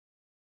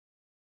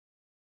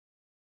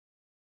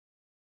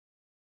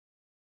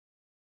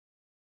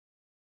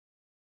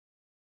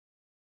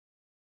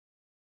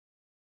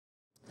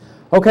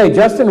Okay,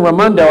 Justin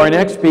Raimondo, our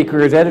next speaker,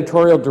 is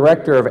editorial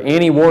director of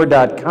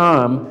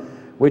antiwar.com,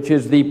 which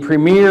is the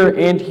premier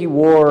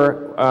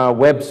anti-war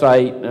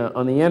website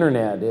on the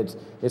internet.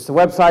 It's the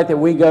website that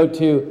we go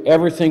to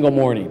every single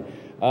morning.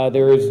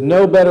 There is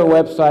no better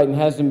website, and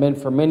hasn't been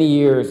for many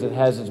years, that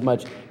has as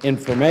much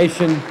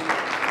information,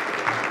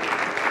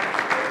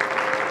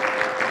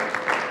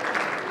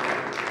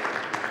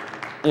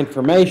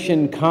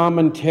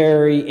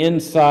 commentary,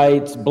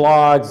 insights,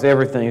 blogs,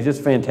 everything. It's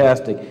just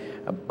fantastic.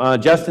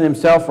 Justin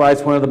himself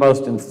writes one of the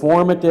most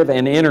informative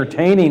and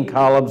entertaining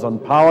columns on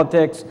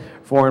politics,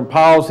 foreign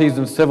policies,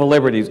 and civil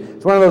liberties.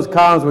 It's one of those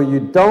columns where you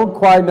don't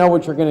quite know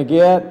what you're going to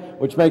get,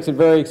 which makes it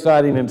very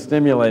exciting and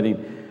stimulating.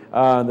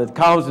 The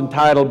column's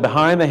entitled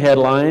Behind the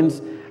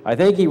Headlines. I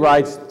think he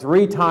writes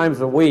 3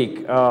 times a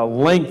week,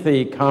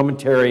 lengthy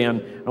commentary on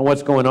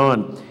what's going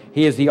on.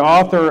 He is the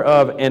author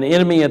of An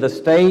Enemy of the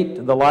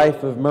State, The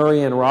Life of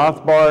Murray and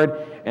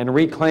Rothbard, and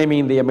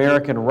Reclaiming the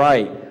American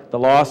Right, The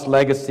Lost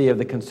Legacy of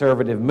the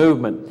Conservative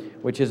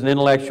Movement, which is an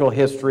intellectual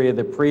history of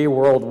the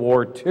pre-World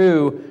War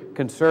II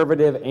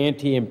conservative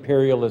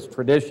anti-imperialist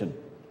tradition.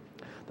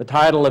 The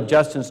title of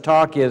Justin's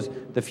talk is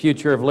The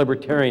Future of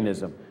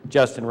Libertarianism.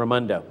 Justin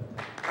Raimondo.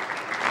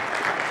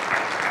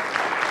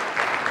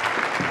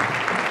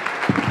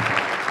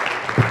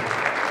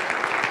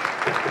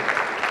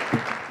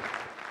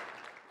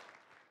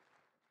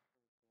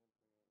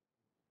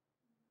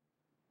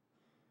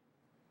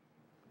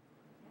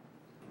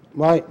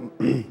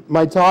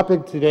 My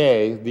topic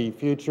today, the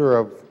future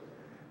of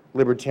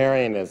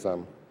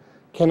libertarianism,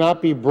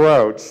 cannot be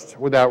broached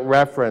without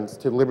reference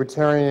to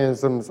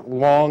libertarianism's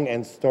long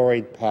and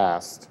storied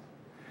past.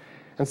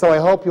 And so I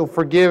hope you'll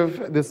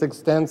forgive this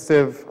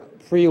extensive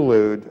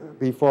prelude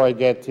before I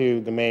get to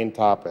the main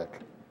topic.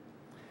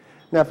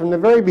 Now, from the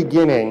very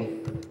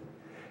beginning,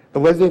 the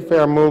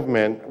laissez-faire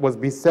movement was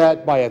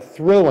beset by a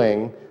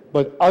thrilling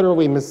but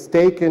utterly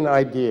mistaken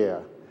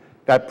idea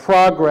that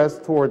progress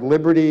toward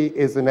liberty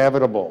is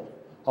inevitable,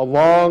 a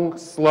long,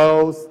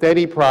 slow,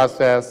 steady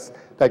process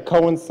that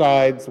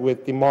coincides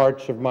with the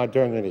march of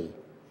modernity.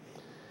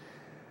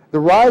 The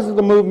rise of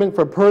the movement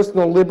for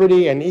personal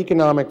liberty and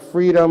economic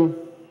freedom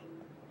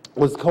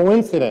was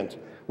coincident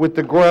with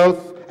the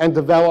growth and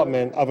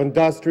development of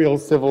industrial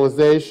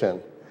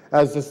civilization.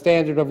 As the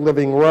standard of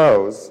living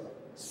rose,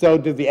 so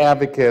did the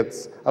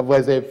advocates of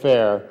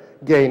laissez-faire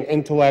gain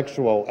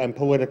intellectual and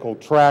political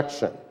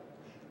traction.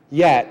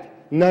 Yet,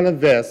 none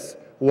of this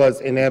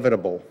was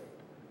inevitable.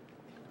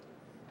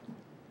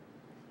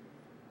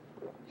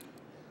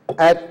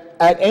 At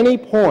any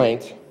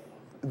point,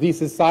 the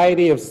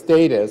society of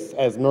status,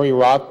 as Murray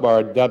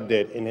Rothbard dubbed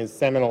it in his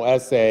seminal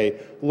essay,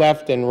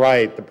 Left and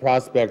Right, The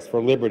Prospects for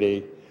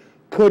Liberty,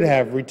 could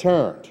have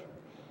returned.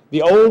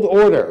 The old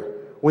order,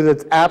 with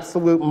its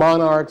absolute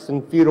monarchs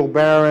and feudal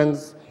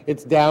barons,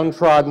 its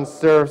downtrodden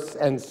serfs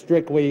and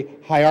strictly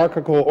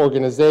hierarchical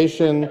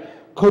organization,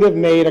 could have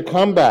made a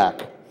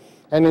comeback.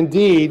 And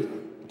indeed,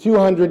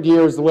 200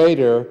 years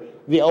later,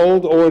 the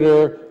old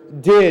order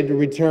did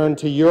return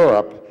to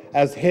Europe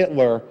as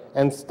Hitler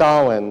and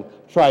Stalin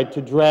tried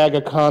to drag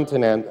a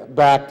continent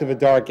back to the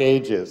Dark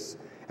Ages,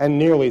 and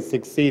nearly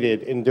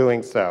succeeded in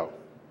doing so.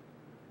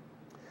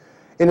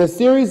 In a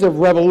series of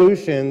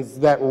revolutions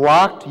that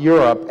rocked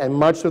Europe and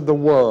much of the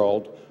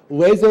world,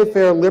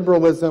 laissez-faire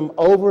liberalism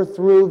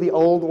overthrew the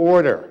old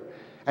order.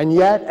 And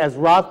yet, as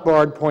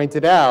Rothbard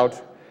pointed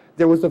out,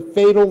 there was a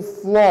fatal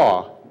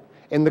flaw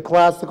in the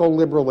classical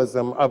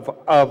liberalism of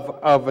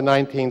the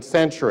 19th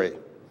century,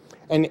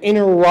 an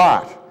inner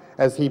rot,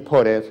 as he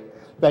put it,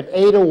 that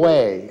ate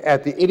away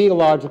at the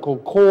ideological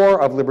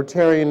core of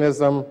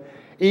libertarianism,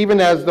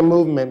 even as the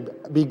movement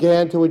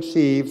began to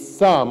achieve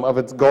some of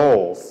its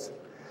goals.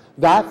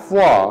 That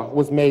flaw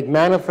was made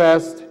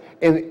manifest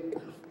in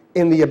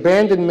the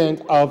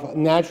abandonment of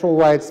natural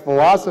rights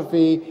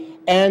philosophy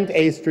and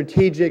a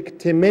strategic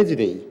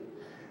timidity.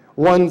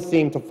 One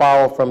seemed to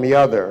follow from the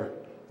other,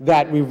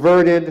 that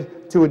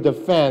reverted to a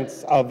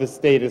defense of the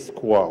status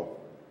quo.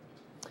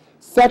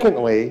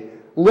 Secondly,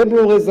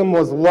 liberalism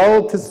was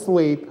lulled to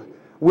sleep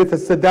with the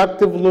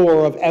seductive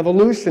lure of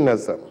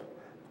evolutionism,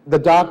 the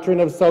doctrine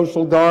of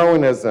social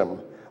Darwinism,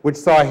 which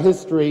saw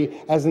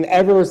history as an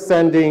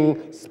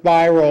ever-ascending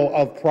spiral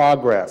of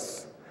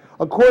progress.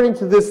 According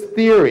to this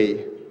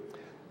theory,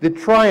 the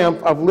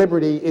triumph of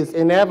liberty is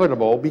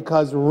inevitable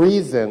because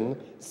reason,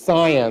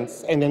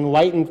 science, and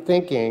enlightened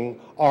thinking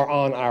are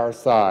on our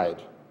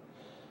side.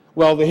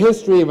 Well, the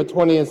history of the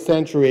 20th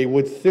century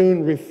would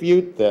soon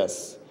refute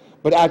this,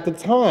 but at the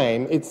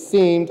time, it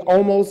seemed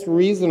almost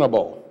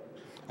reasonable.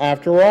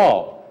 After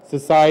all,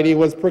 society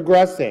was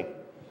progressing.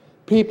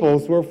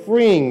 Peoples were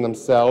freeing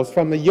themselves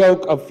from the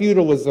yoke of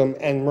feudalism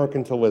and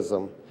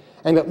mercantilism,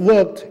 and it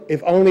looked,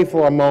 if only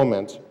for a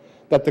moment,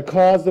 that the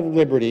cause of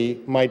liberty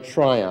might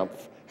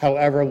triumph,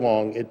 however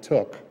long it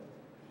took.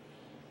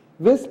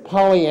 This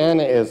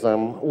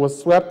Pollyannaism was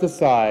swept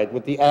aside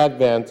with the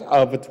advent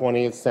of the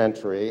 20th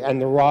century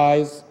and the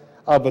rise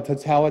of the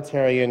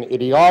totalitarian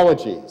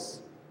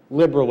ideologies,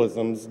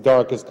 liberalism's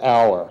darkest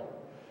hour.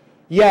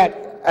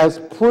 Yet, as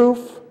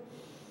proof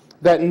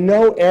that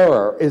no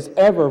error is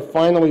ever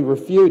finally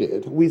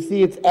refuted, we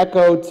see its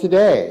echo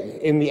today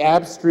in the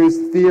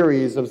abstruse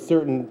theories of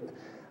certain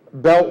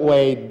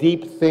Beltway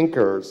deep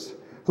thinkers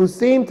who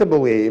seem to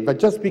believe that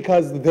just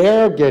because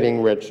they're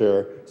getting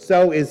richer,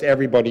 so is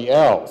everybody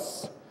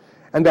else,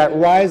 and that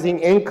rising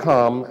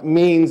income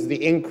means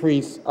the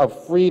increase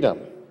of freedom.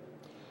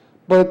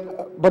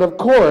 But of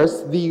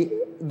course, the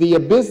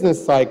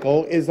business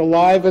cycle is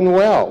alive and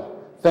well,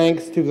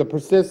 thanks to the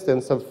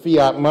persistence of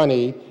fiat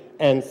money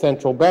and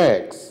central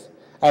banks,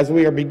 as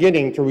we are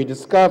beginning to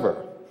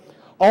rediscover.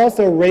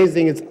 Also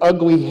raising its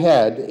ugly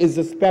head is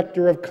the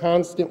specter of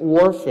constant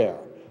warfare,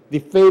 the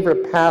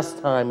favorite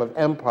pastime of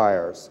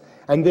empires,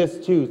 and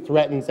this too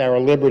threatens our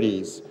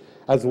liberties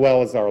as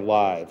well as our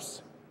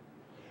lives.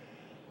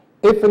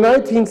 If the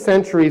 19th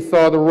century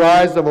saw the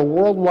rise of a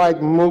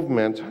worldwide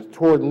movement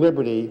toward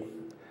liberty,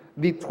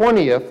 the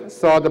 20th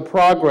saw the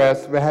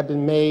progress that had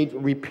been made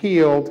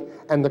repealed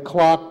and the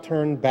clock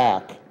turned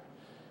back.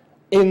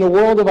 In the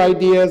world of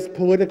ideas,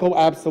 political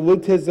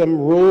absolutism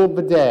ruled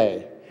the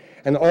day,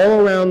 and all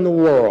around the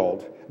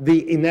world,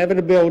 the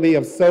inevitability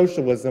of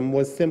socialism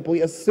was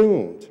simply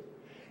assumed.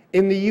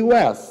 In the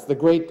US, the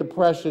Great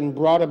Depression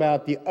brought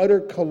about the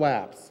utter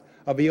collapse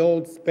of the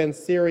old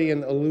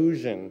Spencerian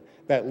illusion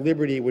that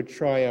liberty would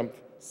triumph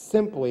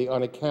simply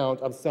on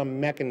account of some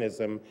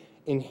mechanism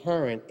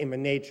inherent in the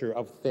nature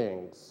of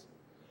things.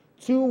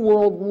 2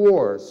 world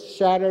wars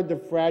shattered the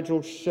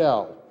fragile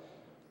shell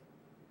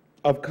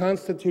of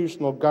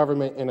constitutional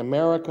government in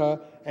America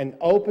and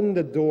opened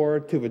the door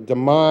to the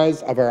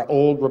demise of our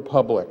old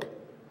republic.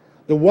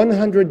 The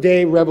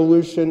 100-day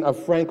revolution of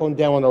Franklin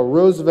Delano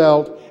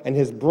Roosevelt and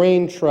his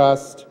brain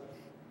trust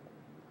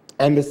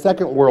and the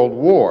Second World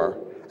War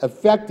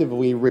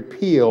effectively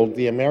repealed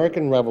the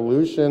American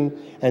Revolution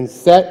and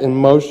set in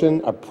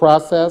motion a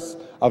process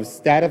of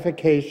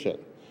statification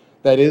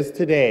that is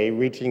today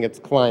reaching its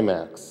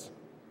climax.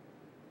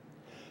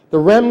 The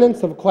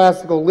remnants of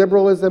classical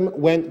liberalism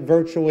went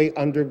virtually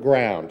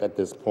underground at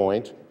this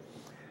point.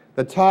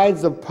 The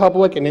tides of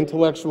public and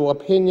intellectual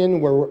opinion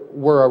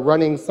were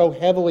running so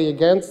heavily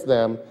against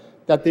them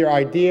that their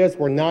ideas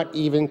were not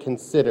even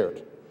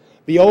considered.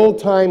 The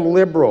old-time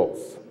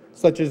liberals,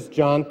 such as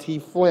John T.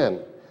 Flynn,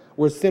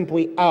 were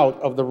simply out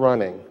of the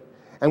running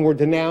and were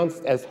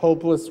denounced as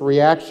hopeless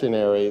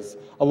reactionaries,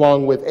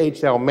 along with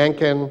H.L.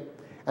 Mencken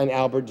and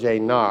Albert J.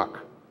 Nock,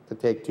 to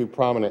take 2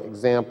 prominent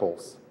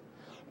examples.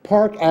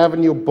 Park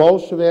Avenue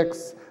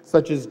Bolsheviks,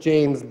 such as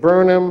James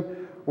Burnham,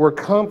 were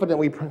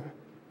confidently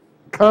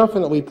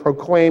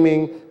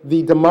proclaiming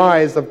the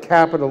demise of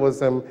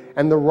capitalism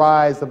and the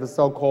rise of the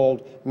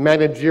so-called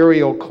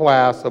managerial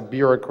class of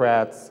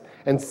bureaucrats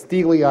and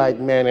steely-eyed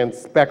men in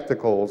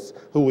spectacles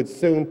who would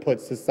soon put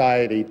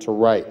society to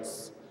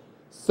rights.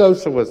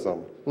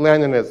 Socialism,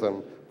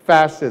 Leninism,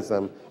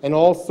 fascism, and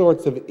all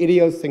sorts of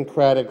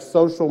idiosyncratic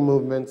social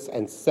movements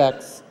and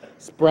sects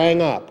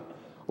sprang up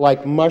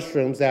like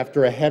mushrooms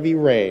after a heavy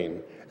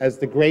rain as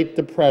the Great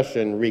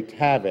Depression wreaked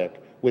havoc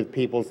with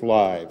people's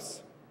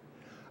lives.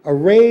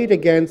 Arrayed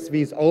against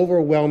these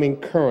overwhelming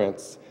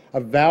currents, a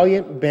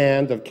valiant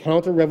band of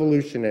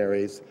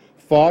counter-revolutionaries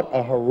fought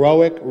a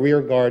heroic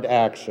rearguard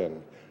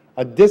action.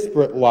 A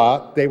disparate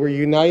lot, they were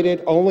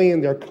united only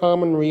in their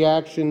common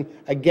reaction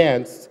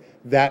against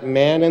that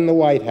man in the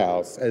White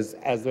House,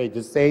 as they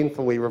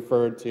disdainfully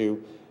referred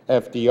to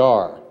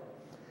FDR.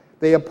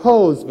 They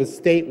opposed the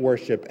state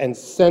worship and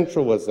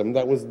centralism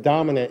that was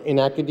dominant in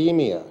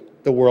academia,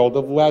 the world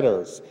of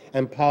letters,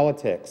 and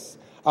politics,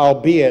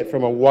 albeit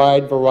from a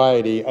wide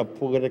variety of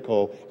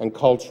political and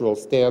cultural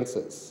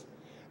stances.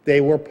 They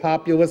were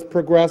populist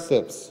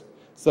progressives,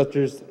 such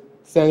as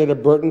Senator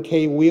Burton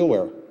K.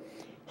 Wheeler,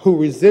 who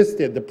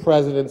resisted the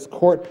president's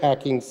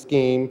court-packing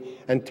scheme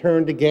and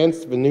turned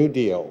against the New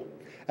Deal,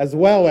 as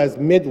well as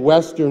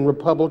Midwestern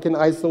Republican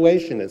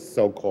isolationists,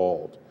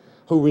 so-called,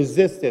 who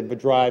resisted the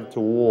drive to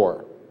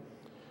war.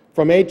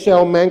 From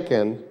H.L.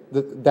 Mencken,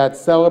 that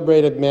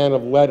celebrated man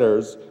of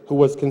letters who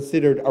was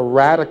considered a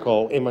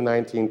radical in the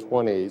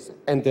 1920s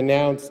and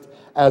denounced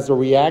as a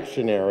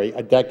reactionary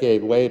a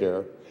decade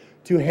later,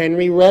 to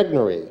Henry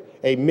Regnery,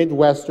 a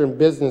Midwestern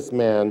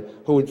businessman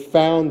who had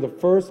founded the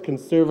first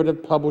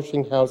conservative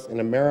publishing house in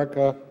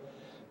America.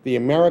 The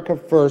America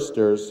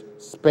Firsters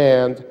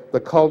spanned the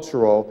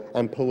cultural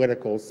and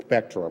political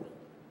spectrum.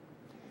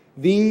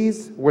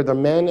 These were the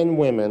men and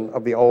women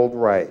of the old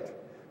right,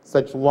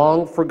 such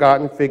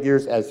long-forgotten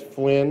figures as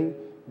Flynn,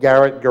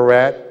 Garrett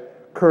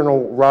Garrett,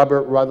 Colonel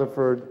Robert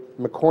Rutherford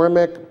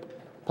McCormick,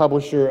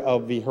 publisher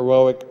of the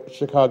heroic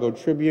Chicago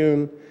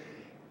Tribune,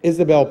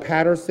 Isabel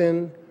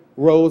Patterson,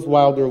 Rose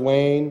Wilder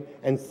Lane,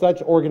 and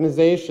such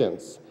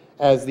organizations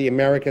as the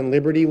American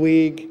Liberty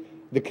League,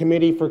 the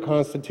Committee for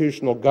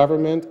Constitutional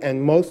Government,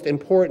 and most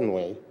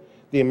importantly,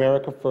 the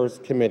America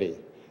First Committee,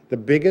 the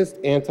biggest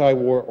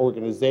anti-war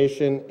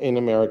organization in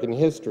American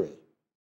history.